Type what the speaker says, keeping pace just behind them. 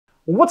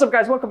What's up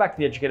guys, welcome back to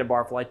The Educated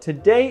Barfly.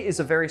 Today is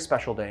a very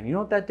special day, and you know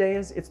what that day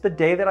is? It's the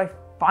day that I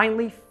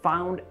finally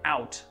found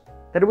out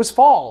that it was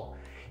fall.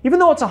 Even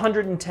though it's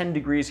 110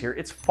 degrees here,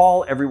 it's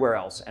fall everywhere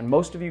else, and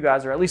most of you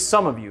guys, or at least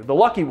some of you, the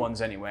lucky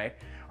ones anyway,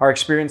 are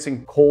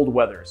experiencing cold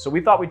weather. So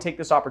we thought we'd take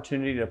this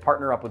opportunity to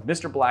partner up with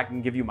Mr. Black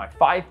and give you my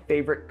 5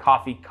 favorite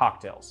coffee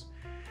cocktails.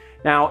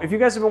 Now, if you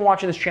guys have been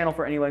watching this channel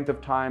for any length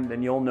of time,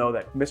 then you'll know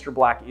that Mr.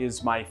 Black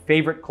is my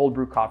favorite cold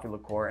brew coffee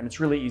liqueur, and it's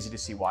really easy to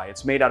see why.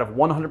 It's made out of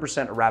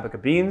 100%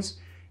 Arabica beans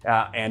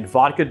and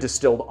vodka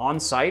distilled on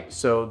site.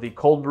 So the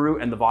cold brew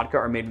and the vodka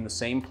are made in the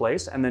same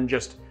place, and then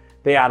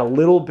they add a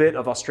little bit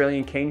of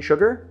Australian cane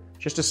sugar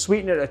just to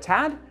sweeten it a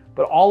tad,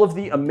 but all of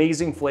the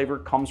amazing flavor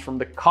comes from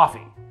the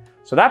coffee.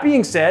 So that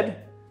being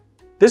said,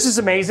 this is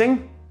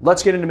amazing.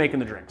 Let's get into making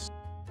the drinks.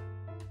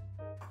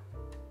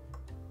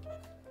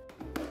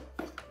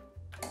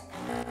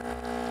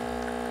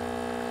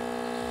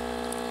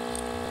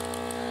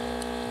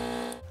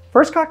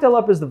 First cocktail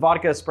up is the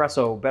Vodka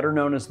Espresso, better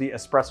known as the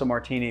Espresso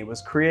Martini. It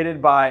was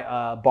created by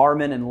a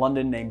barman in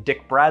London named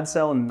Dick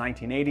Bradsell in the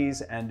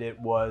 1980s, and it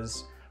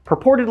was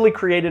purportedly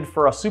created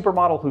for a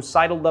supermodel who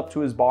sidled up to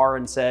his bar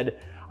and said,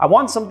 I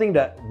want something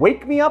to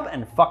wake me up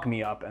and fuck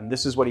me up, and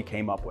this is what he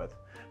came up with.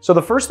 So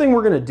the first thing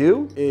we're gonna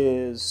do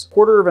is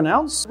 1/4 of an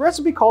ounce. The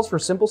recipe calls for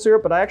simple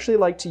syrup, but I actually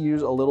like to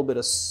use a little bit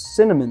of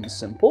cinnamon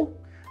simple.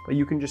 But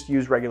you can just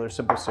use regular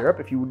simple syrup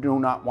if you do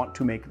not want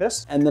to make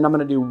this. And then I'm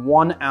gonna do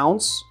 1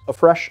 ounce of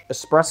fresh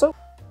espresso,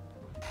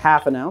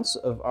 1/2 ounce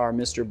of our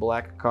Mr.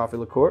 Black coffee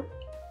liqueur,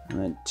 and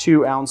then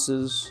 2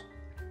 ounces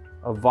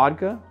of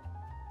vodka.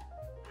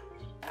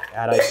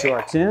 Add ice to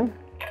our tin.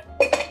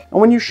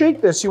 And when you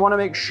shake this, you wanna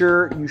make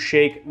sure you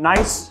shake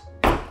nice,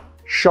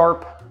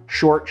 sharp,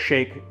 short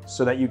shake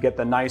so that you get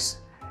the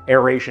nice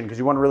aeration, because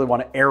you really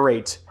wanna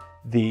aerate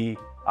the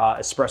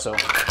espresso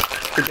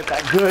to get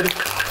that good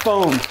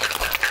foam.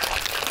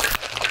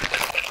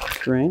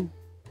 Drain.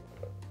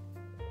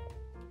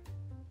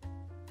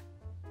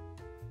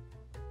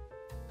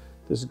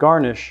 This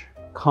garnish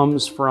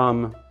comes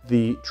from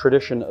the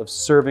tradition of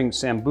serving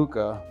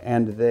sambuca,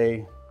 and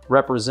they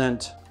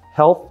represent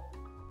health,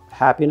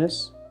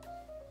 happiness,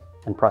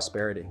 and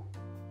prosperity.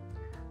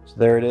 So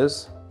there it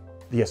is,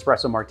 the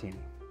Espresso Martini.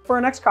 For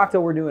our next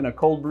cocktail, we're doing a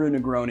cold brew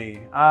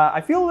Negroni.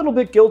 I feel a little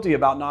bit guilty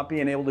about not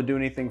being able to do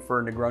anything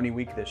for Negroni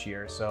week this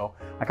year, so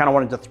I kind of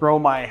wanted to throw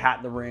my hat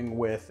in the ring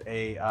with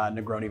a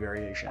Negroni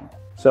variation.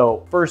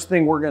 So first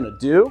thing we're gonna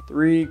do,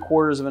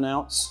 3/4 of an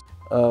ounce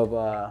of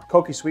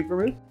Cokie Sweet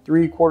Vermouth,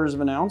 3/4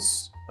 of an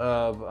ounce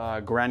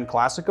of Gran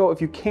Classico.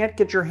 If you can't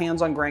get your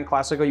hands on Gran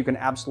Classico, you can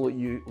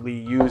absolutely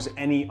use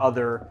any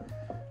other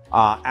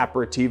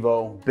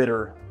aperitivo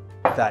bitter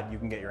that you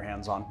can get your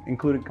hands on,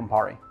 including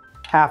Campari.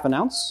 1/2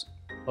 ounce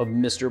of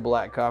Mr.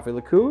 Black coffee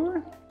liqueur,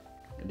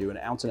 and do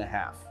 1.5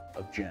 ounces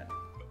of gin.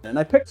 And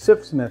I picked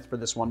Sifsmith for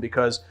this one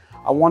because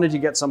I wanted to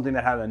get something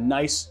that had a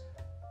nice,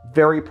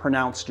 very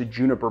pronounced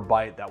juniper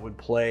bite that would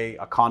play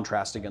a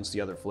contrast against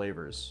the other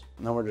flavors.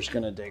 And then we're just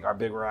gonna take our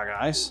big rock of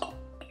ice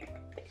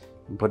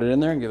and put it in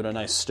there and give it a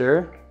nice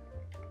stir.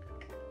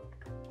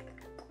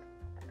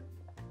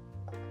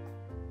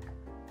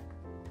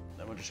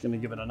 Then we're just gonna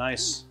give it a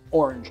nice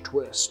orange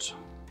twist.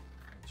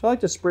 So I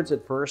like to spritz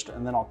it first,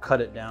 and then I'll cut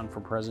it down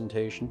for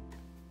presentation.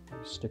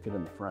 Stick it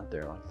in the front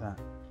there like that.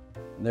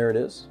 And there it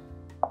is,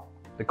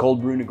 the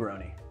cold brew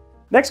Negroni.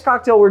 Next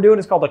cocktail we're doing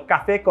is called the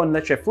Café con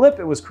Leche Flip.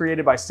 It was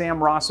created by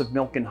Sam Ross of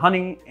Milk and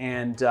Honey,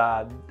 and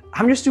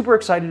I'm just super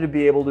excited to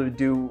be able to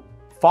do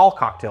fall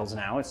cocktails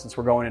now, since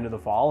we're going into the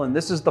fall, and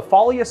this is the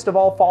falliest of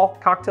all fall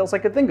cocktails I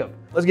could think of.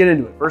 Let's get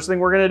into it. First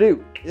thing we're gonna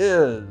do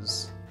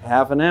is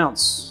 1/2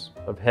 ounce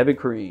of heavy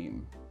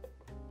cream,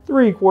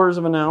 3/4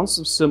 of an ounce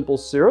of simple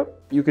syrup.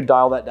 You could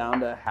dial that down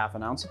to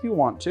 1/2 ounce if you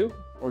want to.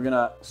 We're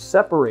gonna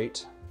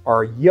separate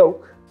our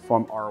yolk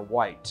from our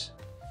white.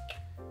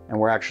 And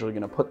we're actually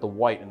gonna put the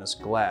white in this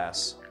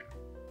glass.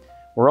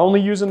 We're only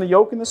using the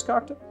yolk in this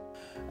cocktail.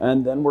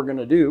 And then we're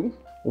gonna do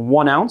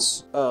 1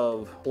 ounce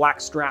of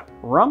blackstrap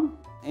rum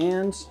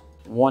and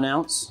 1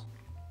 ounce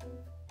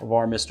of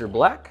our Mr.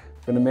 Black.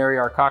 We're gonna marry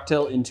our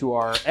cocktail into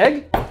our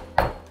egg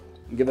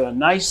and give it a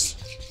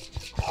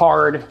nice,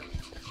 hard,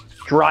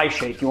 dry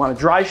shake. You wanna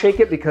dry shake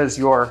it because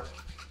you're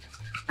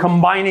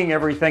combining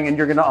everything and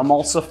you're gonna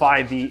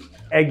emulsify the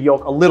egg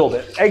yolk a little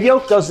bit. Egg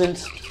yolk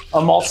doesn't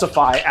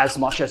emulsify as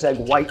much as egg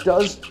white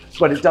does,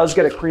 but it does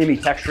get a creamy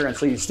texture, and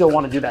so you still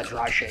wanna do that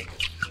dry shake.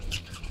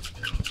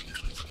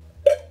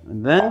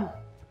 And then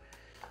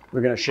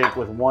we're gonna shake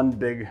with 1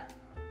 big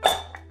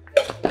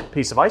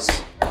piece of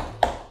ice.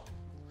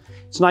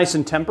 It's nice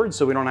and tempered,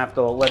 so we don't have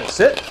to let it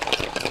sit.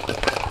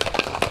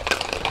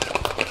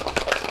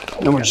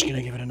 Then we're just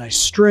gonna give it a nice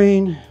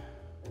strain.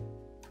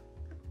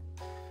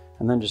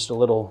 And then just a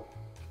little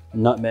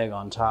nutmeg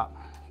on top.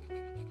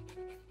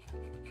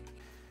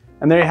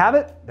 And there you have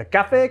it, the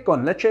Café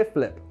con Leche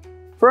Flip.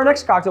 For our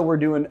next cocktail, we're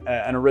doing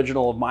an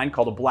original of mine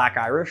called a Black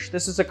Irish.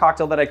 This is a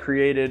cocktail that I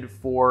created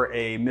for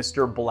a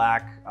Mr.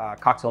 Black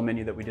cocktail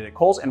menu that we did at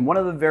Kohl's, and one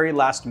of the very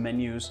last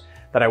menus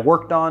that I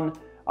worked on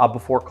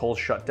before Kohl's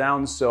shut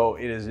down, so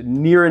it is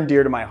near and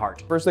dear to my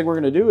heart. First thing we're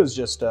gonna do is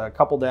just a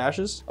couple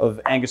dashes of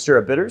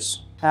Angostura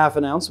bitters, half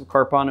an ounce of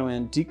Carpano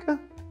Antica,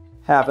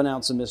 half an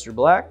ounce of Mr.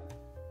 Black,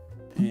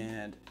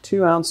 and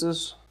 2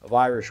 ounces of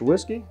Irish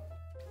whiskey.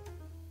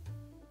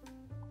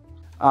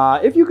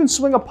 If you can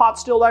swing a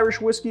pot-stilled Irish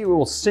whiskey, it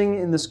will sing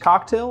in this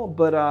cocktail,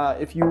 but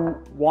if you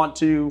want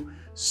to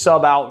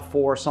sub out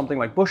for something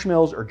like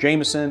Bushmills or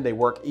Jameson, they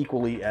work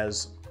equally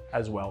as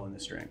well in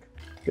this drink.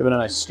 Give it a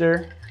nice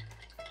stir.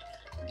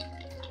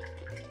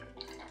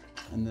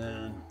 And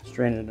then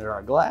strain it into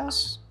our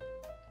glass.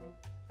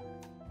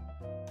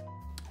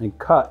 And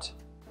cut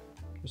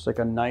just like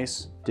a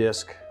nice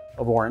disc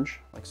of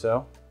orange, like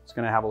so. It's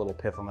gonna have a little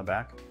pith on the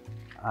back.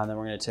 And then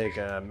we're gonna take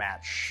a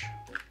match.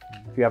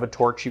 If you have a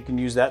torch, you can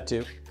use that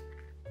too.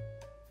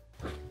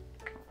 Then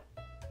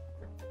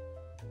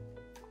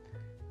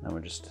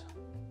we'll just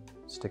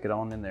stick it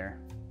on in there.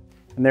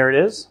 And there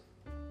it is,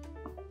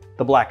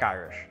 the Black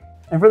Irish.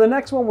 And for the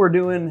next one, we're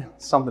doing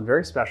something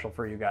very special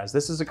for you guys.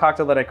 This is a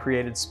cocktail that I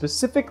created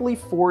specifically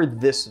for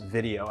this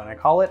video, and I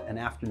call it an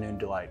afternoon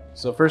delight.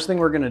 So first thing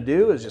we're gonna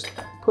do is just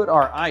put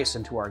our ice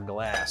into our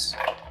glass.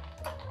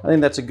 I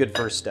think that's a good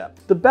first step.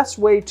 The best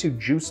way to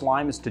juice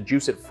lime is to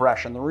juice it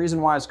fresh, and the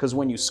reason why is because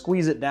when you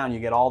squeeze it down, you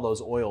get all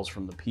those oils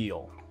from the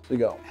peel. So we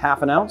go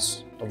half an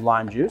ounce of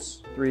lime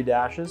juice, 3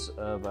 dashes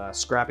of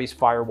Scrappy's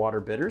Firewater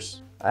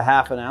Bitters, a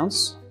half an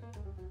ounce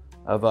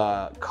of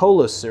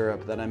cola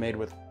syrup that I made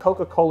with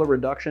Coca-Cola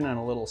reduction and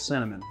a little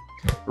cinnamon.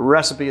 The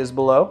recipe is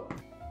below.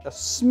 A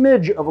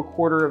smidge of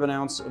 1/4 of an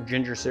ounce of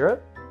ginger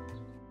syrup,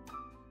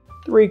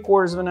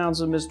 3/4 of an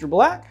ounce of Mr.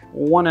 Black,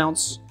 1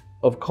 ounce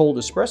of cold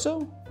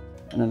espresso,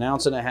 and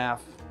 1.5 ounces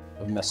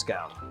of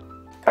mezcal.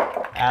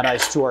 Add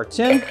ice to our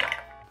tin.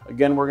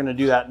 Again, we're gonna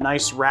do that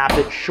nice,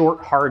 rapid, short,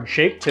 hard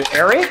shake to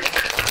aerate.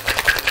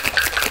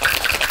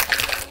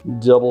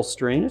 Double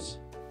strain it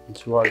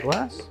into our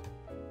glass.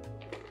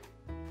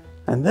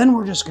 And then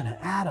we're just gonna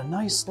add a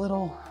nice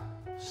little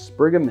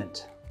sprig of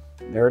mint.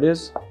 There it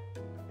is,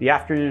 the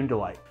afternoon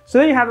delight. So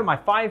there you have it, my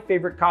 5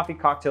 favorite coffee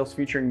cocktails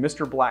featuring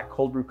Mr. Black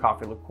cold brew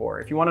coffee liqueur.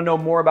 If you wanna know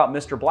more about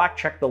Mr. Black,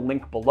 check the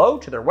link below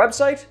to their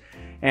website.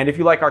 And if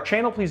you like our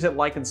channel, please hit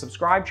like and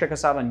subscribe. Check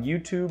us out on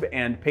YouTube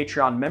and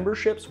Patreon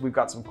memberships. We've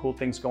got some cool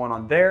things going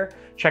on there.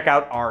 Check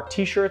out our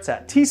t-shirts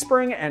at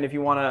Teespring. And if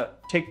you wanna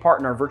take part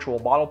in our virtual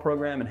bottle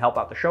program and help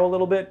out the show a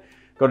little bit,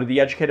 go to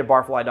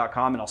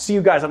theeducatedbarfly.com, and I'll see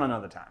you guys on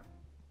another time.